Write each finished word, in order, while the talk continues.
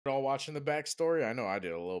all watching the backstory? I know I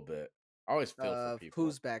did a little bit. I always feel for people.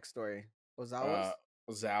 Whose backstory? Uh, Ozawa's?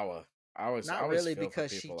 Ozawa. I Not always really, feel for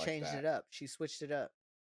because she people like changed that. it up. She switched it up.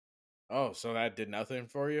 Oh, so that did nothing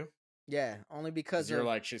for you? Yeah, only Because because you're of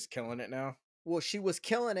like, she's killing it now? well, she was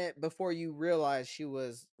killing it before you realized she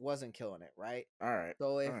wasn't killing it, right? All right. So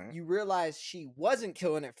All if right. you realize she wasn't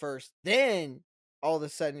killing it first, then all of a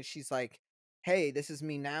sudden she's like, "Hey, this is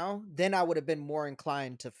me now." Then I would have been more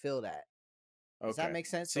inclined to feel that. Does that Okay. make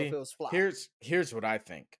sense? So if See, it was flopped, here's what I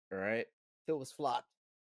think. All right. if it was flopped,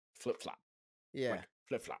 Flip flop. yeah. Like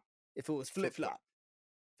flip flop. If it was flip Flip flop. flop,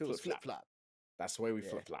 if it was Flip flip flop. flop, That's the way we yeah,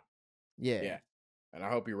 flip flop. yeah. Yeah. And I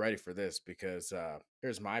hope you're ready for this because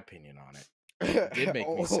here's my opinion on it. It did make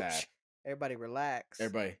me sad. Everybody relax.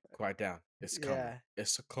 Everybody, quiet down. It's coming. Yeah,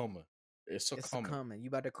 It's a coming. It's a it's a coming. coming. You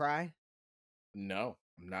about to cry? No,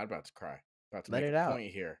 I'm not about to cry. About to Let make it a out.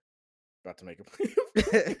 point here. About to make a point.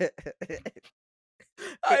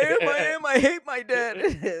 I hate my dad.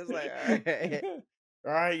 It's like, all right.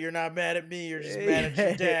 All right, you're not mad at me. You're just mad at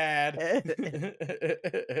your dad.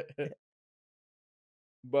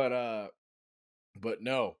 but but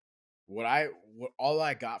no. What all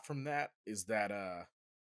I got from that is that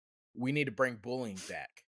we need to bring bullying back.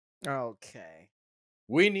 Okay.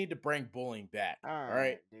 We need to bring bullying back. All All right,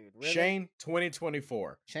 right. dude. Really? Shane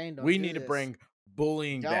 2024. Shane, don't We do need to this. bring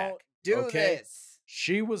bullying back. Don't do Okay? this.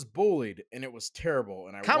 She was bullied and it was terrible.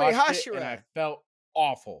 And I Kami watched it and I Hashira. felt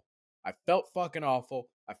awful. I felt fucking awful.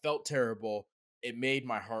 I felt terrible. It made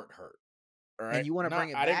my heart hurt. All right. And you want to bring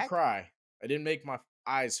it I didn't back? cry. I didn't make my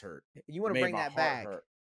eyes hurt. You It want to made bring my that heart back? hurt.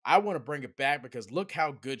 I want to bring it back because look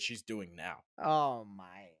how good she's doing now. Oh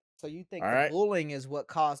my. So you think All the right. bullying is what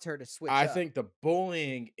caused her to switch I up? think the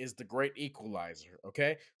bullying is the great equalizer.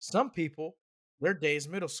 Okay. Some people, their days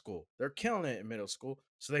middle school, they're killing it in middle school.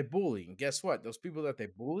 So they bully. And guess what? Those people that they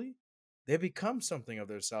bully, they become something of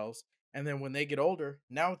themselves. And then when they get older,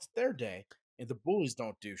 now it's their day. And the bullies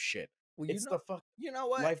don't do shit. Well, It's the fuck you know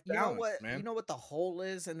what? life You know balance, what? man. You know what the hole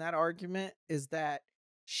is in that argument is that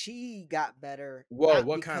she got better. Whoa, Not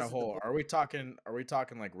what kind because of of the hole? Are we talking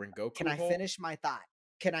like Rengoku Can I hole? finish my thought?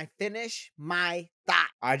 Can I finish my thought?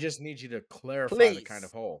 I just need you to clarify the kind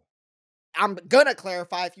of Please. hole. I'm gonna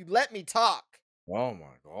clarify if you let me talk. Oh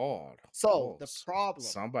my god. So Oh, the problem,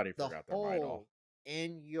 somebody the forgot their mic off. hole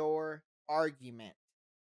in your argument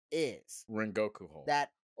is Rengoku hole.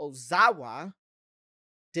 that Ozawa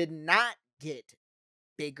did not get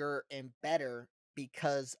bigger and better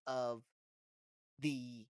because of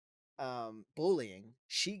the bullying.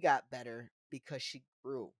 She got better because she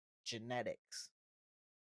grew. Genetics.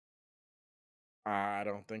 I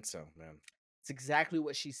don't think so, man. It's exactly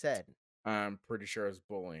what she said. I'm pretty sure it's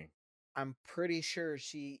bullying. I'm pretty sure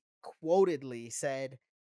she quotedly said,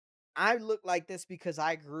 "I look like this because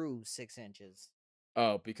I grew 6 inches."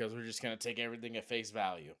 Oh, because we're just gonna take everything at face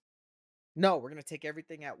value. No, we're gonna take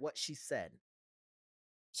everything at what she said.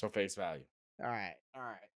 So face value. All right, all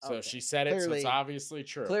right. So Okay. she said it, so it's obviously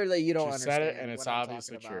true. Clearly, you don't She understand said it, and it's what I'm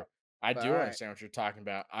obviously talking true. about. I But do all right, understand what you're talking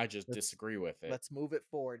about. I just disagree with it. let's move it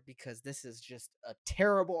forward because this is just a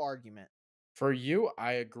terrible argument. For you,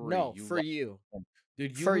 I agree. No, You for lost you, them.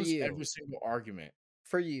 Dude, you for lose you, every single argument.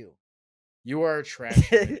 for you. You are a trash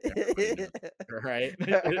human. Everybody knows, right?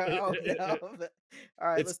 Oh, no. All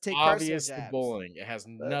right, It's let's take personal obvious the jabs. bullying. It has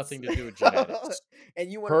Let's. nothing to do with genetics.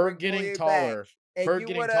 And you want to Her bring getting bullying back, taller, and her you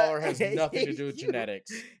getting want taller has to, nothing to do with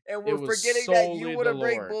genetics. and It we're was forgetting that you solely want the to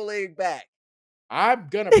bring Lord. bullying back. I'm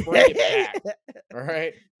gonna bring it back. All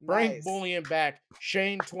right, bring Nice. bullying back.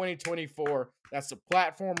 Shane 2024. That's the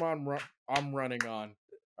platform I'm running on.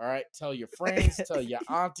 All right, tell your friends, tell your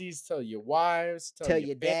aunties, tell your wives, Tell your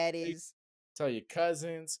your family, daddies. tell your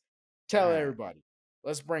cousins, tell All right. everybody.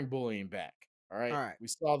 Let's bring bullying back. All right. All right. We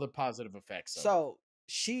saw the positive effects of it. So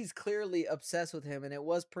she's clearly obsessed with him, and it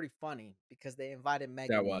was pretty funny because they invited Megumi.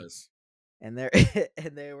 That was. And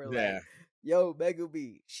they were Yeah. like, "Yo,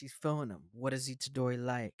 Megumi, she's feeling him. What is Itadori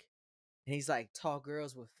like?" And he's like, "Tall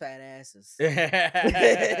girls with fat asses."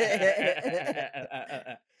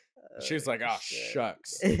 She's like, oh, Shit.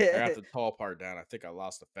 shucks. I got the tall part down. I think I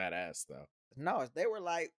lost a fat ass, though. No, they were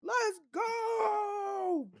like, "Let's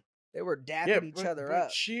go." They were dapping Yeah, each other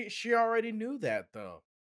up. She already knew that, though.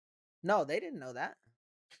 No, they didn't know that.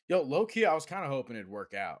 Yo, low key, I was kind of hoping it'd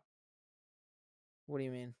work out. What do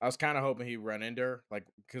you mean? I was kind of hoping he'd run into her, like,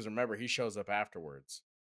 because remember, he shows up afterwards.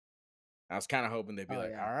 I was kind of hoping they'd be all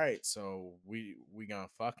right, so we gonna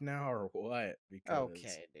fuck now or what? Because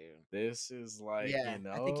okay, dude, this is like, yeah,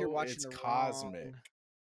 I think you're watching it's the cosmic.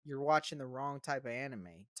 You're watching the wrong type of anime.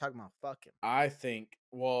 Talking about fucking. I think,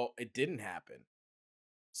 well, it didn't happen.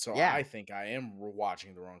 So Yeah. I think I am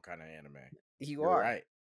watching the wrong kind of anime. You You're are right.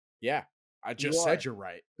 Yeah, I You just said are. you're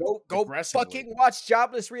right. Go Aggressively. fucking watch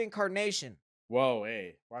Jobless Reincarnation. Whoa,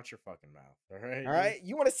 hey, watch your fucking mouth. All right, All dude. right?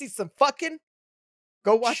 You want to see some fucking?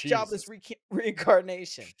 Go watch Jobless Jesus,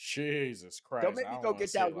 Reincarnation. Jesus Don't Christ. make I me don't go want to get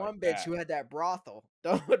see that it like one bitch that. who had that brothel.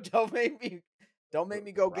 Don't make me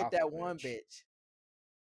go get Brothel that one bitch. bitch.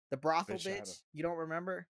 The brothel Bitch, I had a bitch. You don't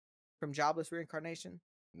remember from Jobless Reincarnation?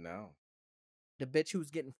 no. The bitch who was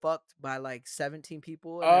getting fucked by like 17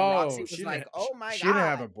 people, and then Oh, Roxy was she like, didn't. "Oh my She didn't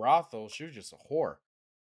have god, a brothel. She was just a whore.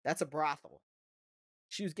 that's a brothel."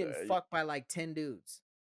 She was getting Uh, fucked by like 10 dudes.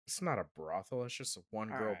 It's not a brothel. It's just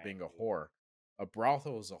one All girl right. being a whore. A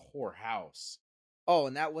brothel is a whore house. Oh,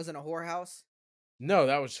 and that wasn't a whorehouse? No,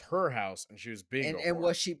 that was her house, and she was being a And whore.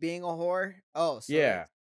 was she being a whore? Oh, Yeah, so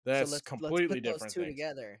that's let's completely put those different 2 things.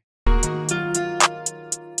 together.